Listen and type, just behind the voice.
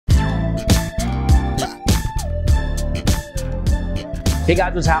Hey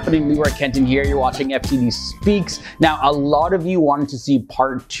guys, what's happening? Revert Kenton here. You're watching FTD Speaks. Now, a lot of you wanted to see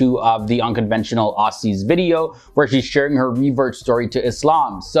part 2 of the Unconventional Aussie's video where she's sharing her revert story to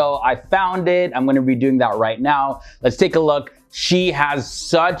Islam. So I found it. I'm going to be doing that right now. Let's take a look. She has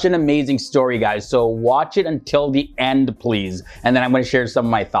such an amazing story, guys. So watch it until the end, please. And then I'm going to share some of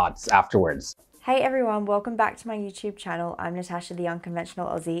my thoughts afterwards. Hey everyone, welcome back to my YouTube channel. I'm Natasha, the Unconventional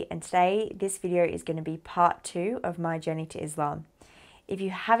Aussie, and today this video is going to be part 2 of my journey to Islam. If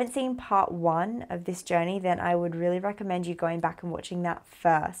you haven't seen part 1 of this journey, then I would really recommend you going back and watching that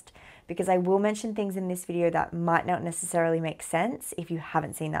first, because I will mention things in this video that might not necessarily make sense if you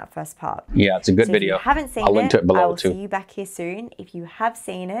haven't seen that first part. Yeah, it's a good video. If you haven't seen I'll link to it below I will too. see you back here soon. If you have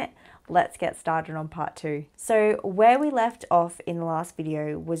seen it, let's get started on part 2. So where we left off in the last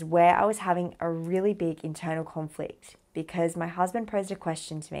video was where I was having a really big internal conflict, because my husband posed a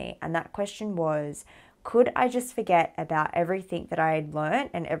question to me, and that question was, could I just forget about everything that I had learned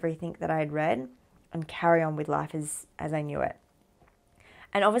and everything that I had read and carry on with life as I knew it?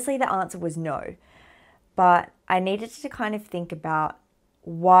 And obviously the answer was no, but I needed to kind of think about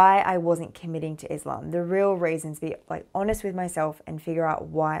why I wasn't committing to Islam, the real reasons, be like honest with myself and figure out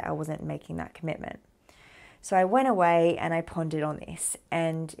why I wasn't making that commitment. So I went away and I pondered on this,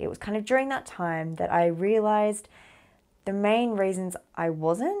 and it was kind of during that time that I realized the main reasons I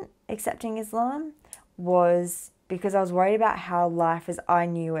wasn't accepting Islam was because I was worried about how life as I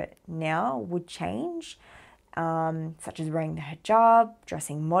knew it now would change, such as wearing the hijab,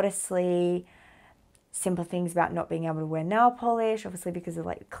 dressing modestly, simple things about not being able to wear nail polish, obviously because of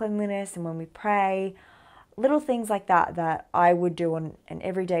like cleanliness and when we pray, little things like that that I would do on an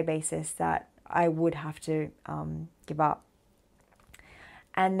everyday basis that I would have to give up.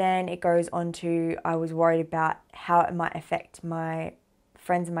 And then it goes on to, I was worried about how it might affect my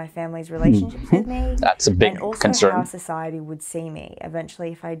friends and my family's relationships with me. That's a big and also concern. how society would see me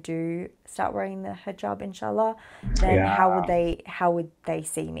eventually if I do start wearing the hijab, inshallah. Then how would they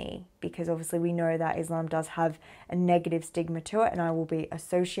see me? Because obviously we know that Islam does have a negative stigma to it, and I will be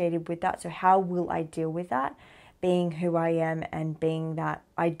associated with that. So how will I deal with that, being who I am and being that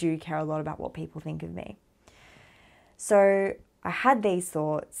I do care a lot about what people think of me? So I had these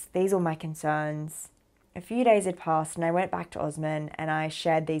thoughts. These were my concerns. A few days had passed and I went back to Osman and I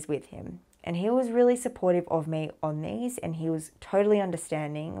shared these with him. And he was really supportive of me on these, and he was totally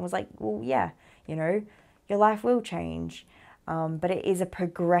understanding and was like, well, yeah, you know, your life will change. But it is a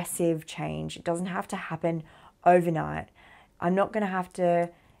progressive change. It doesn't have to happen overnight. I'm not going to have to,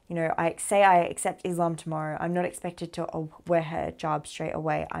 you know, I accept Islam tomorrow. I'm not expected to wear her hijab straight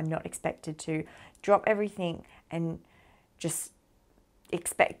away. I'm not expected to drop everything and just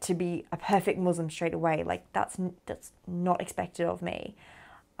expect to be a perfect Muslim straight away. Like that's not expected of me.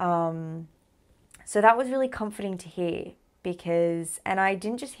 So that was really comforting to hear, because, and I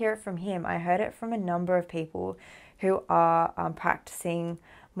didn't just hear it from him, I heard it from a number of people who are practicing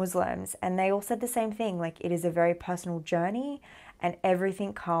Muslims, and they all said the same thing. Like, it is a very personal journey and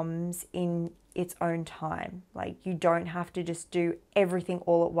everything comes in its own time. Like, you don't have to just do everything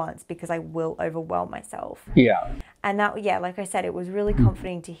all at once, because I will overwhelm myself. Yeah. And that, yeah, like I said, it was really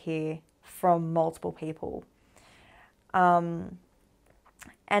comforting to hear from multiple people. And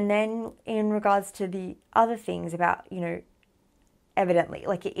then in regards to the other things about, you know, evidently,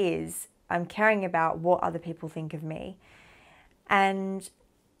 like it is, I'm caring about what other people think of me. And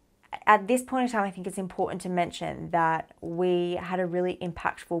at this point in time, I think it's important to mention that we had a really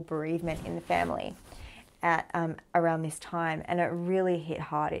impactful bereavement in the family at around this time, and it really hit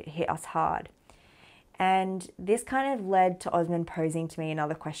hard. It hit us hard. And this kind of led to Osman posing to me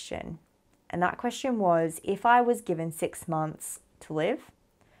another question. And that question was, if I was given 6 months to live,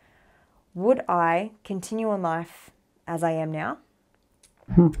 would I continue on life as I am now?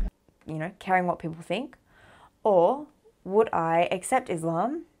 You know, caring what people think? Or would I accept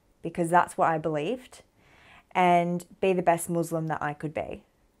Islam because that's what I believed and be the best Muslim that I could be?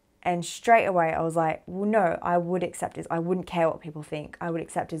 And straight away I was like, well, no, I would accept it. I wouldn't care what people think. I would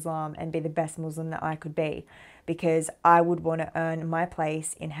accept Islam and be the best Muslim that I could be, because I would want to earn my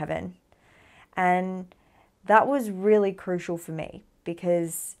place in heaven. And that was really crucial for me,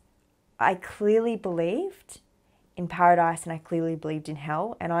 because I clearly believed in paradise and I clearly believed in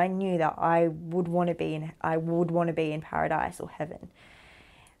hell, and I knew that I would want to be in paradise or heaven.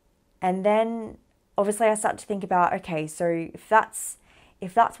 And then obviously I start to think about, okay, so if that's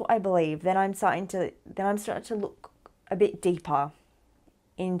what I believe, then I'm starting to look a bit deeper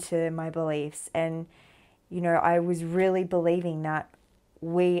into my beliefs. And, you know, I was really believing that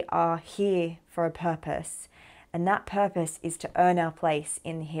we are here for a purpose, and that purpose is to earn our place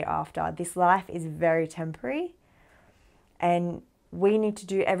in the hereafter. This life is very temporary, and we need to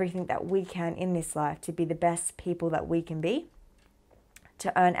do everything that we can in this life to be the best people that we can be,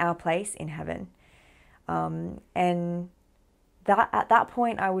 to earn our place in heaven. And that at that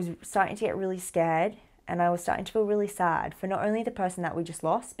point, I was starting to get really scared, and I was starting to feel really sad for not only the person that we just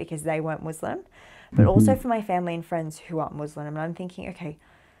lost because they weren't Muslim, but also for my family and friends who aren't Muslim. And I'm thinking, okay,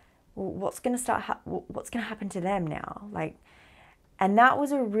 well, what's going to happen to them now? Like, and that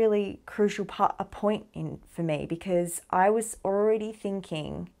was a really crucial point for me, because I was already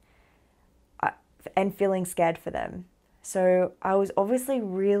thinking and feeling scared for them. So I was obviously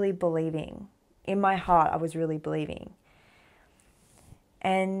really believing. In my heart, I was really believing.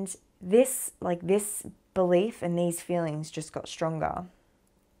 And this belief and these feelings just got stronger.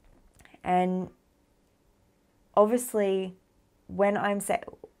 And obviously, when I'm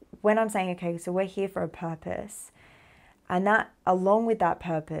saying, okay, so we're here for a purpose, and that, along with that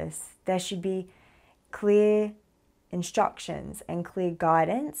purpose, there should be clear instructions and clear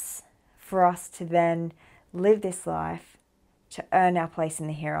guidance for us to then live this life to earn our place in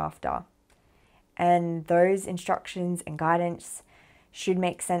the hereafter. And those instructions and guidance should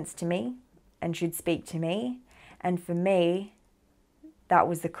make sense to me and should speak to me. And for me, that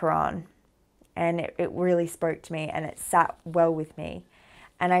was the Quran. And it really spoke to me, and it sat well with me.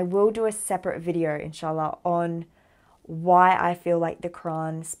 And I will do a separate video, inshallah, on why I feel like the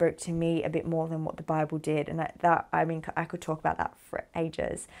Quran spoke to me a bit more than what the Bible did. And I could talk about that for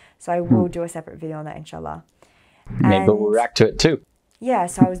ages. So I will do a separate video on that, inshallah. Maybe we'll react to it too. Yeah,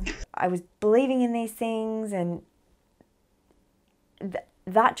 so I was believing in these things, and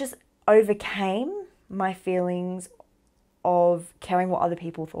that just overcame my feelings of caring what other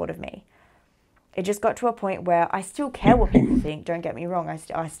people thought of me. It just got to a point where I still care what people think. Don't get me wrong.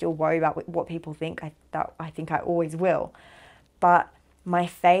 I still worry about what people think. I think I always will. But my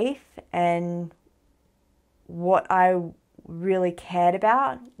faith and what I really cared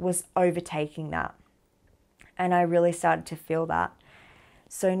about was overtaking that. And I really started to feel that.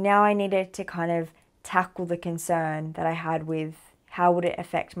 So now I needed to kind of tackle the concern that I had with how would it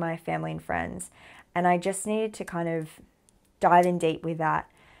affect my family and friends. And I just needed to kind of dive in deep with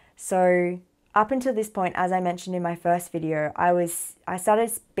that. So up until this point, as I mentioned in my first video, I started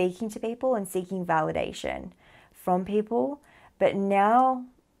speaking to people and seeking validation from people. But now,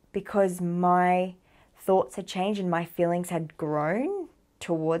 because my thoughts had changed and my feelings had grown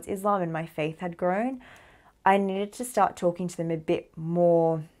towards Islam and my faith had grown, I needed to start talking to them a bit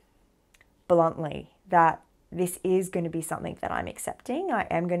more bluntly, that this is going to be something that I'm accepting. I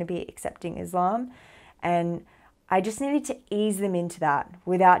am going to be accepting Islam. And I just needed to ease them into that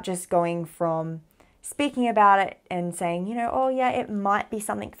without just going from speaking about it and saying, oh yeah, it might be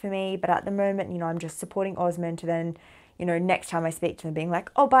something for me, but at the moment, I'm just supporting Osman, to then, next time I speak to them being like,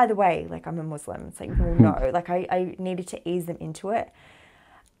 oh, by the way, like, I'm a Muslim. It's like, well, no, like I needed to ease them into it.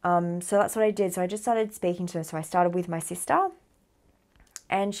 So that's what I did. So I just started speaking to them. So I started with my sister,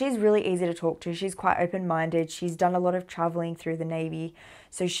 and she's really easy to talk to. She's quite open-minded. She's done a lot of traveling through the Navy.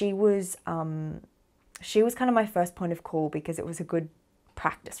 So she was kind of my first point of call, because it was a good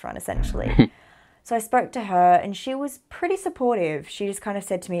practice run, essentially. So I spoke to her, and she was pretty supportive. She just kind of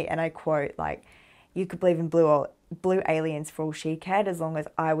said to me, and I quote, like, you could believe in blue aliens for all she cared, as long as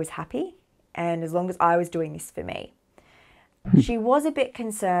I was happy and as long as I was doing this for me. She was a bit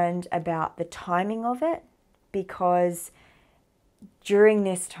concerned about the timing of it, because during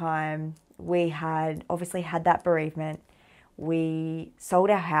this time we had obviously had that bereavement. We sold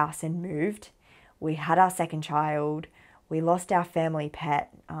our house and moved. We had our second child. We lost our family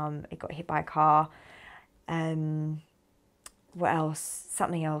pet. It got hit by a car. What else?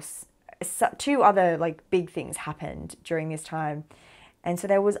 Something else. Two other big things happened during this time. And so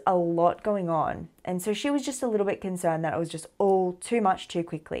there was a lot going on. And so she was just a little bit concerned that it was just all too much too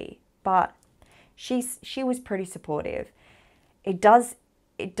quickly. But she was pretty supportive. It does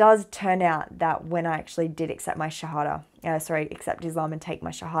turn out that when I actually did accept my Shahada, accept Islam and take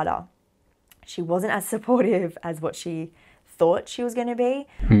my Shahada, she wasn't as supportive as what she thought she was going to be.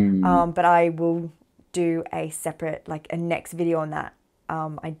 But I will do a separate, a next video on that.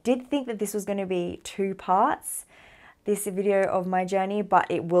 I did think that this was going to be 2 parts, this video of my journey, but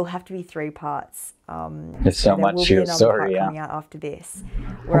it will have to be 3 parts. There's so much to your story, coming out after this,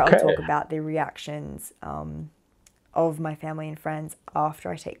 where I'll talk about the reactions of my family and friends after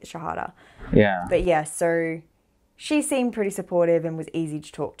I take the Shahada. Yeah. But yeah, so she seemed pretty supportive and was easy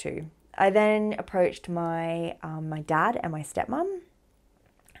to talk to. I then approached my dad and my stepmom,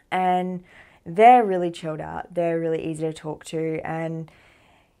 and they're really chilled out. They're really easy to talk to, and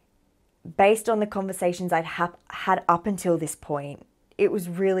based on the conversations I'd had up until this point, it was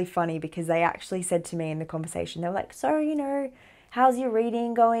really funny, because they actually said to me in the conversation, they were like, so, how's your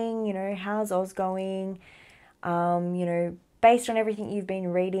reading going? You know, how's Oz going? You know, based on everything you've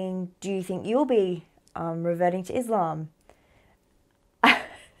been reading, do you think you'll be reverting to Islam?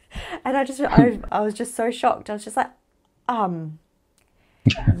 And I was just so shocked. I was just like,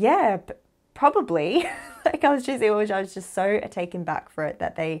 yeah, probably. Like I was just so taken back for it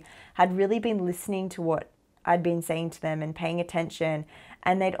that they had really been listening to what I'd been saying to them and paying attention,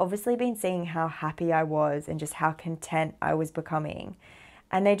 and they'd obviously been seeing how happy I was and just how content I was becoming,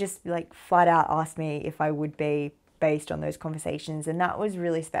 and they just like flat out asked me if I would be, based on those conversations, and that was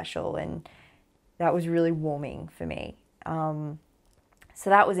really special and that was really warming for me. So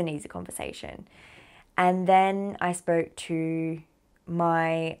that was an easy conversation. And then I spoke to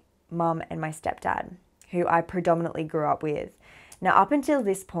my mum and my stepdad, who I predominantly grew up with. Now, up until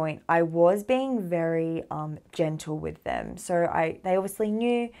this point, I was being very gentle with them. So they obviously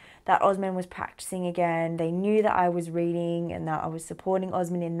knew that Osman was practicing again. They knew that I was reading and that I was supporting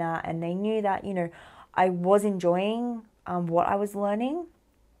Osman in that. And they knew that, you know, I was enjoying what I was learning.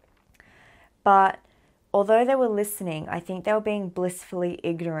 But although they were listening, I think they were being blissfully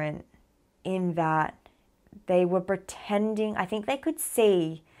ignorant in that they were pretending. I think they could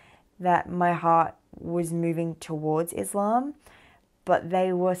see that my heart was moving towards Islam, but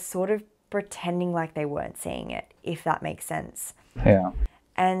they were sort of pretending like they weren't seeing it, if that makes sense. Yeah.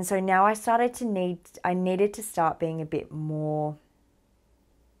 And so now I needed to start being a bit more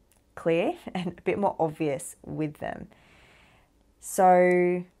clear and a bit more obvious with them.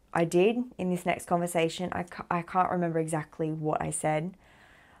 So I did in this next conversation. I can't remember exactly what I said,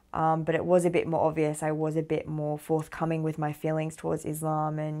 but it was a bit more obvious. I was a bit more forthcoming with my feelings towards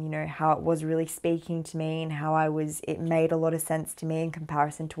Islam and, you know, how it was really speaking to me and how it made a lot of sense to me in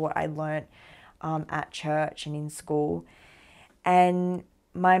comparison to what I learnt at church and in school. And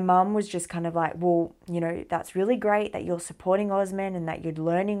my mum was just kind of like, well, you know, that's really great that you're supporting Osman and that you're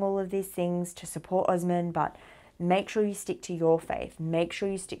learning all of these things to support Osman, but make sure you stick to your faith. Make sure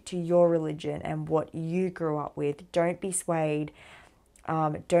you stick to your religion and what you grew up with. Don't be swayed.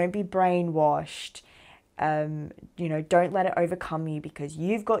 Don't be brainwashed. You know, don't let it overcome you, because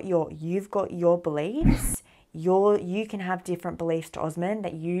you've got your beliefs. You can have different beliefs to Osman,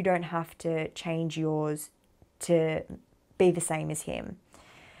 that you don't have to change yours to be the same as him.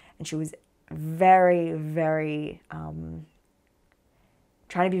 And she was very, very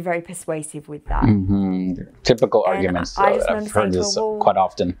trying to be very persuasive with that. Typical arguments. I just remember I've heard this quite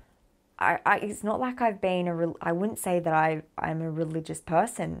often. It's not like I've been I wouldn't say that I'm a religious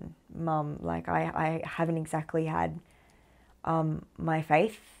person, Mum. Like I haven't exactly had my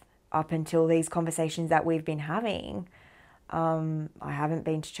faith up until these conversations that we've been having. I haven't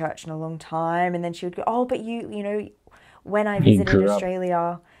been to church in a long time. And then she would go, oh, but you know, when I visited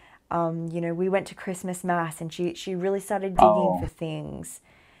Australia, you know, we went to Christmas Mass, and she really started digging for things.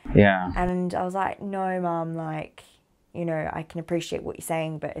 Yeah. And I was like, no, Mum, like, you know, I can appreciate what you're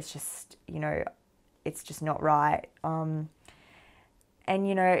saying, but it's just, you know, it's just not right. And,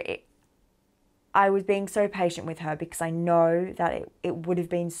 you know, I was being so patient with her because I know that it would have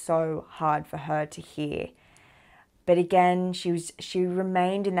been so hard for her to hear. But again, she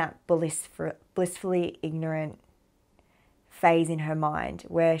remained in that blissfully ignorant phase in her mind,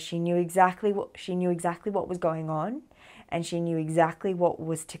 where she knew exactly what was going on, and she knew exactly what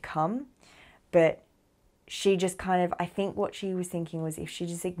was to come. But she just kind of, I think what she was thinking was, if she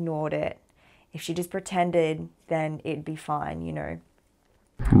just ignored it, if she just pretended, then it'd be fine, you know.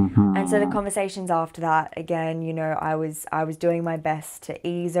 And so the conversations after that, again, you know, I was doing my best to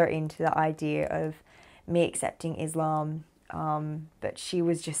ease her into the idea of me accepting Islam, but she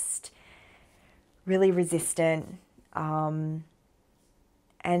was just really resistant. And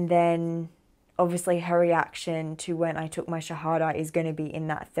then obviously her reaction to when I took my Shahada is going to be in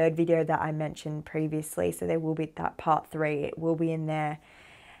that third video that I mentioned previously. So there will be that part 3, it will be in there.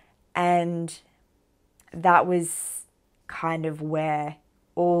 And that was kind of where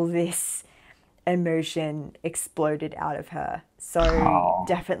all this emotion exploded out of her. So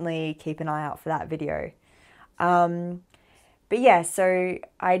definitely keep an eye out for that video. But yeah, so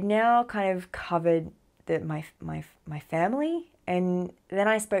I'd now kind of covered my family, and then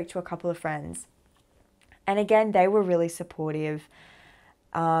I spoke to a couple of friends, and again, they were really supportive.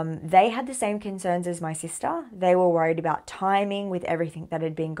 They had the same concerns as my sister. They were worried about timing with everything that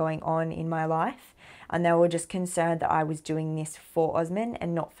had been going on in my life, and they were just concerned that I was doing this for Osman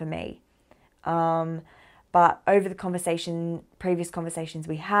and not for me. But over the previous conversations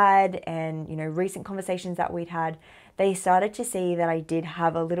we had, and, you know, recent conversations that we'd had, they started to see that I did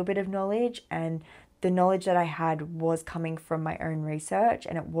have a little bit of knowledge, and the knowledge that I had was coming from my own research,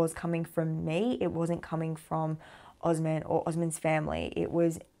 and it was coming from me. It wasn't coming from Osman or Osman's family. It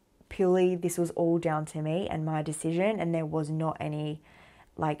was purely, this was all down to me and my decision, and there was not any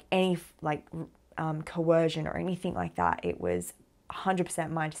coercion or anything like that. It was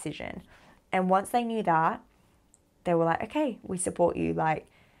 100% my decision. And once they knew that, they were like, okay, we support you. Like,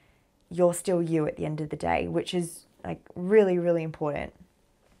 you're still you at the end of the day, which is like really, really important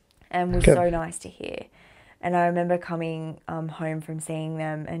and was so nice to hear. And I remember coming home from seeing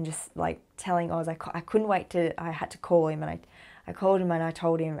them and just like telling Oz, I couldn't wait I had to call him, and I called him and I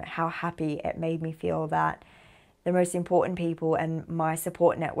told him how happy it made me feel that the most important people and my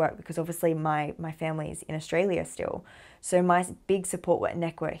support network, because obviously my family is in Australia still. So my big support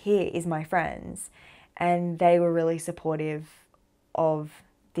network here is my friends, and they were really supportive of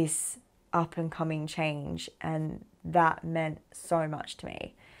this up and coming change, and that meant so much to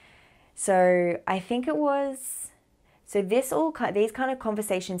me. So I think it was, so these kind of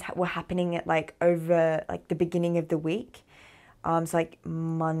conversations were happening at like over like the beginning of the week. So like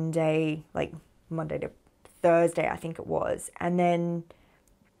Monday to Thursday, I think it was. And then,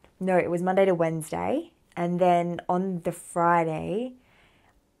 no, it was Monday to Wednesday. And then on the Friday,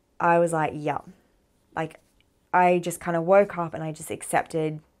 I was like, yeah. Like, I just kind of woke up and I just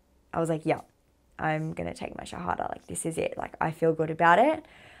accepted. I was like, yeah, I'm going to take my Shahada. Like, this is it. Like, I feel good about it.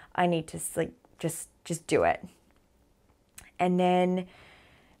 I need to, like, just do it. And then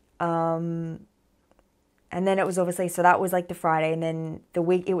it was obviously, so that was like the Friday, and then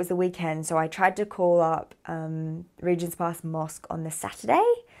it was the weekend. So I tried to call up Regent's Park Mosque on the Saturday.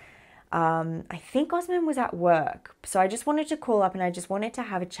 I think Osman was at work. So I just wanted to call up and I just wanted to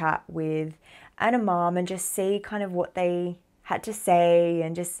have a chat with an imam and just see kind of what they had to say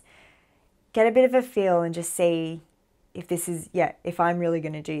and just get a bit of a feel and just see if this is, if I'm really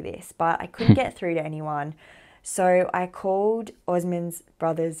going to do this. But I couldn't get through to anyone. So I called Osman's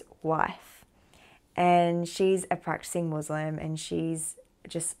brother's wife, and she's a practicing Muslim, and she's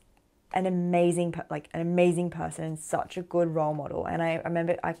just an amazing person and such a good role model. And I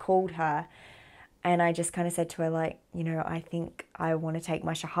remember I called her and I just kind of said to her, like, you know, I think I want to take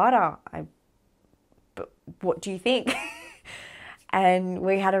my Shahada. But what do you think? And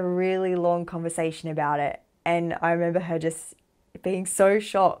we had a really long conversation about it. And I remember her just being so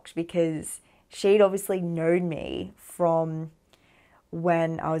shocked, because she'd obviously known me from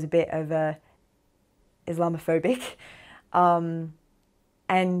when I was a bit of a Islamophobic.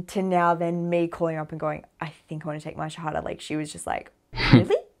 And to now then me calling up and going, I think I want to take my Shahada. Like, she was just like,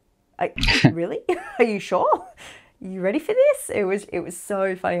 really? Really? Are you sure? Are you ready for this? It was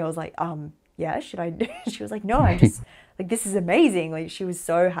so funny. I was like, yeah, should I? She was like, no, I'm just like, this is amazing. Like, she was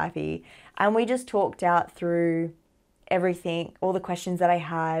so happy. And we just talked out through everything, all the questions that I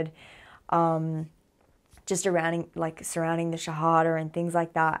had, just surrounding the Shahada and things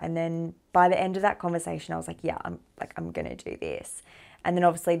like that. And then by the end of that conversation, I was like, yeah, I'm going to do this. And then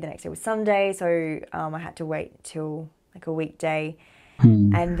obviously the next day was Sunday, so I had to wait till like a weekday.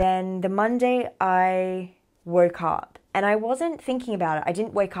 And then the Monday I woke up, and I wasn't thinking about it. I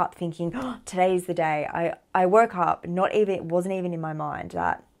didn't wake up thinking, oh, today's the day. I woke up, it wasn't even in my mind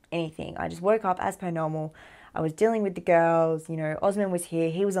that anything. I just woke up as per normal. I was dealing with the girls, you know, Osman was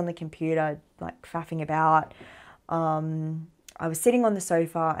here. He was on the computer, like, faffing about. I was sitting on the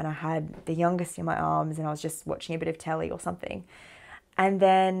sofa and I had the youngest in my arms and I was just watching a bit of telly or something. And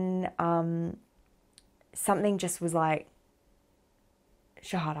then something just was like,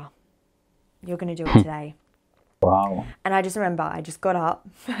 Shahada, you're going to do it today. Wow. And I just remember, I just got up,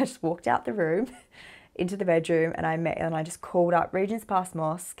 I just walked out the room into the bedroom, and I just called up Regent's Park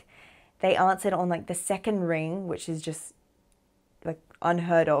Mosque. They answered on like the second ring, which is just like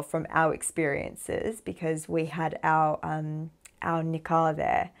unheard of from our experiences, because we had our nikah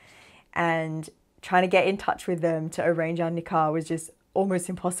there, and trying to get in touch with them to arrange our nikah was just almost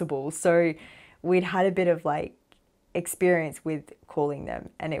impossible. So we'd had a bit of like experience with calling them,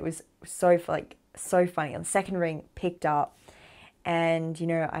 and it was so funny. On the second ring, picked up, and you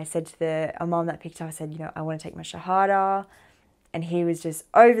know, I said to the imam that picked up, I said, you know, I want to take my Shahada. And he was just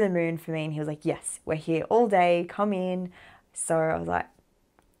over the moon for me, and he was like, yes, we're here all day, come in. So I was like,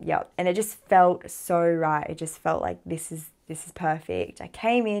 yeah. And it just felt so right. It just felt like this is perfect. I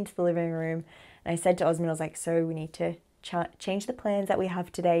came into the living room and I said to Osman, I was like, so we need to change the plans that we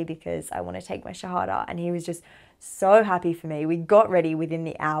have today because I want to take my Shahada. And he was just so happy for me. We got ready within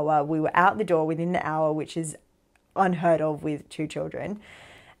the hour. We were out the door within the hour, which is unheard of with 2 children.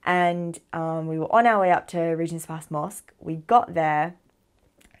 And we were on our way up to Regent's Park Mosque. We got there,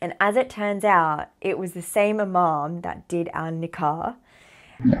 and as it turns out, it was the same imam that did our nikah.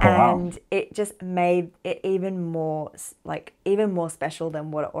 Oh, and wow. It just made it even more special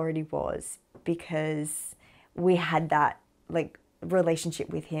than what it already was, because we had that like relationship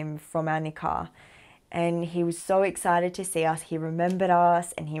with him from our nikah. And he was so excited to see us. He remembered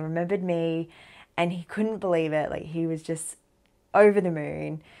us and he remembered me, and he couldn't believe it. Like, he was just over the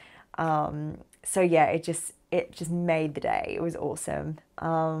moon. So yeah, it just made the day. It was awesome.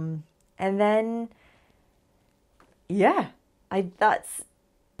 And then yeah, that's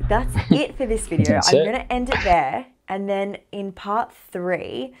it for this video. I'm going to end it there. And then in part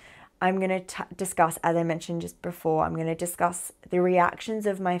 3, I'm going to discuss, as I mentioned just before, I'm going to discuss the reactions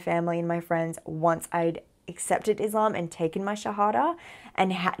of my family and my friends once I'd accepted Islam and taken my Shahada,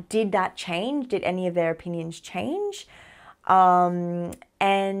 and did that change? Did any of their opinions change? And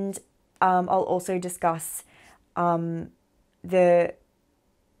I'll also discuss the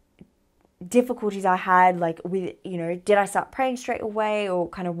difficulties I had, like with, you know, did I start praying straight away, or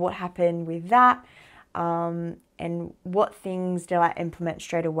kind of what happened with that? And what things did I implement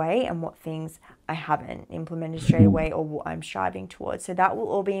straight away, and what things I haven't implemented straight away, or what I'm striving towards. So that will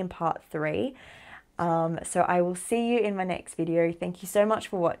all be in part 3. So I will see you in my next video. Thank you so much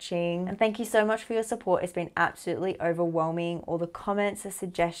for watching, and thank you so much for your support. It's been absolutely overwhelming. All the comments, the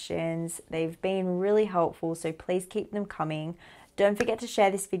suggestions, they've been really helpful. So please keep them coming. Don't forget to share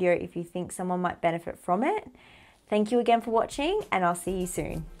this video if you think someone might benefit from it. Thank you again for watching, and I'll see you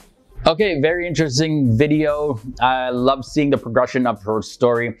soon. Okay, very interesting video. I love seeing the progression of her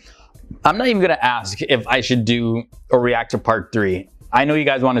story. I'm not even gonna ask if I should do or react to part 3. I know you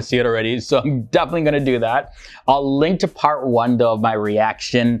guys want to see it already, so I'm definitely gonna do that. I'll link to part 1 though of my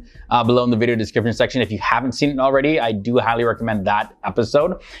reaction below in the video description section. If you haven't seen it already, I do highly recommend that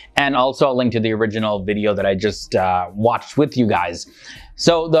episode. And also I'll link to the original video that I just watched with you guys.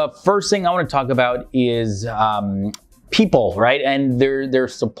 So the first thing I want to talk about is people, right? And their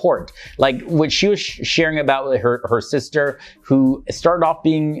support. Like what she was sharing about her sister, who started off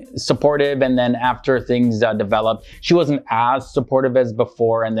being supportive, and then after things developed, she wasn't as supportive as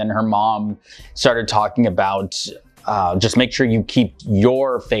before. And then her mom started talking about just make sure you keep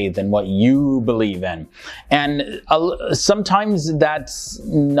your faith and what you believe in. And sometimes that's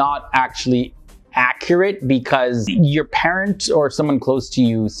not actually accurate, because your parent or someone close to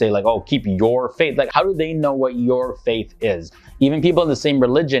you say like, oh, keep your faith. Like, how do they know what your faith is? Even people in the same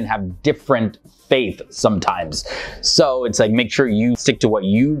religion have different faith sometimes. So it's like, make sure you stick to what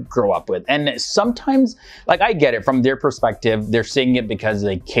you grow up with. And sometimes, like, I get it from their perspective, they're saying it because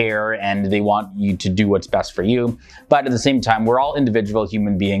they care and they want you to do what's best for you. But at the same time, we're all individual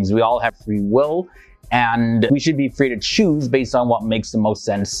human beings. We all have free will, and we should be free to choose based on what makes the most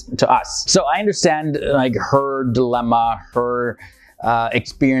sense to us. So I understand like her dilemma, her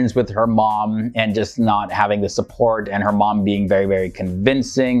experience with her mom, and just not having the support, and her mom being very, very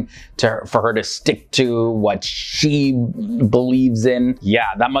convincing for her to stick to what she believes in. Yeah,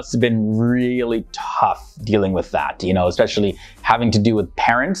 that must have been really tough dealing with that, you know, especially having to do with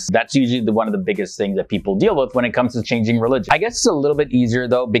parents. That's usually one of the biggest things that people deal with when it comes to changing religion. I guess it's a little bit easier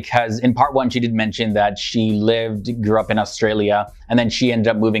though, because in part 1, she did mention that she grew up in Australia, and then she ended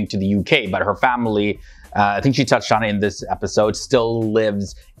up moving to the UK, but her family, I think she touched on it in this episode, still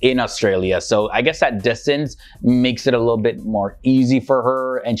lives in Australia. So I guess that distance makes it a little bit more easy for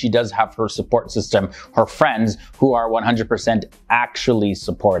her, and she does have her support system, her friends who are 100% actually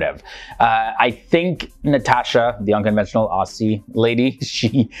supportive. I think Natasha, the unconventional Aussie lady,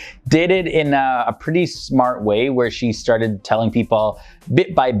 she did it in a pretty smart way, where she started telling people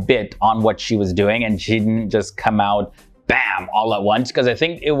bit by bit on what she was doing, and she didn't just come out bam, all at once, because I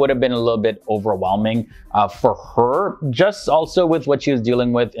think it would have been a little bit overwhelming for her, just also with what she was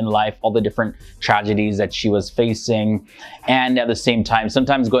dealing with in life, all the different tragedies that she was facing. And at the same time,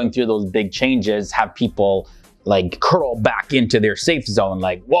 sometimes going through those big changes have people like curl back into their safe zone,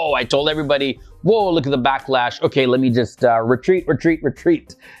 like, whoa, I told everybody, whoa, look at the backlash. Okay, let me just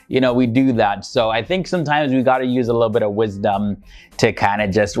retreat. You know, we do that. So I think sometimes we got to use a little bit of wisdom to kind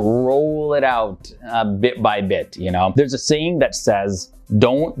of just roll it out bit by bit, you know. There's a saying that says,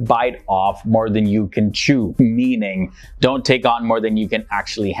 don't bite off more than you can chew, meaning don't take on more than you can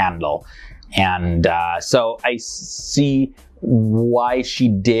actually handle. And so I see why she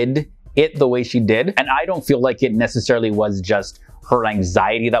did it the way she did. And I don't feel like it necessarily was just her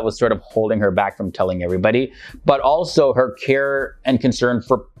anxiety that was sort of holding her back from telling everybody, but also her care and concern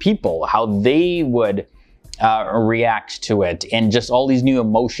for people, how they would react to it, and just all these new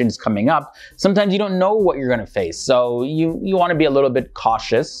emotions coming up. Sometimes you don't know what you're going to face, so you want to be a little bit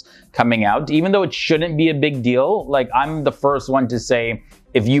cautious coming out, even though it shouldn't be a big deal. Like, I'm the first one to say,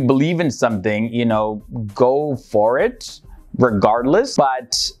 if you believe in something, you know, go for it regardless,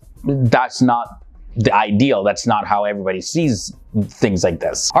 but that's not the ideal. That's not how everybody sees things like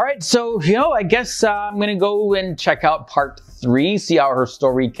this. All right, so, I guess I'm gonna go and check out part 3, see how her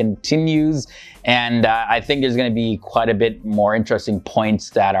story continues. And I think there's gonna be quite a bit more interesting points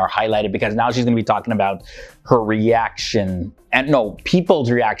that are highlighted, because now she's gonna be talking about her reaction, and people's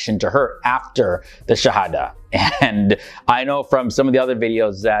reaction to her after the Shahada. And I know from some of the other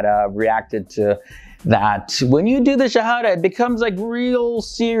videos that reacted to that when you do the Shahada, it becomes like real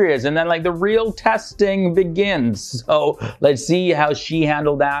serious, and then like the real testing begins. So let's see how she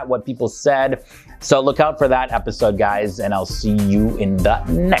handled that, what people said. So look out for that episode, guys, and I'll see you in the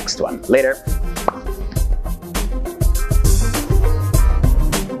next one. Later.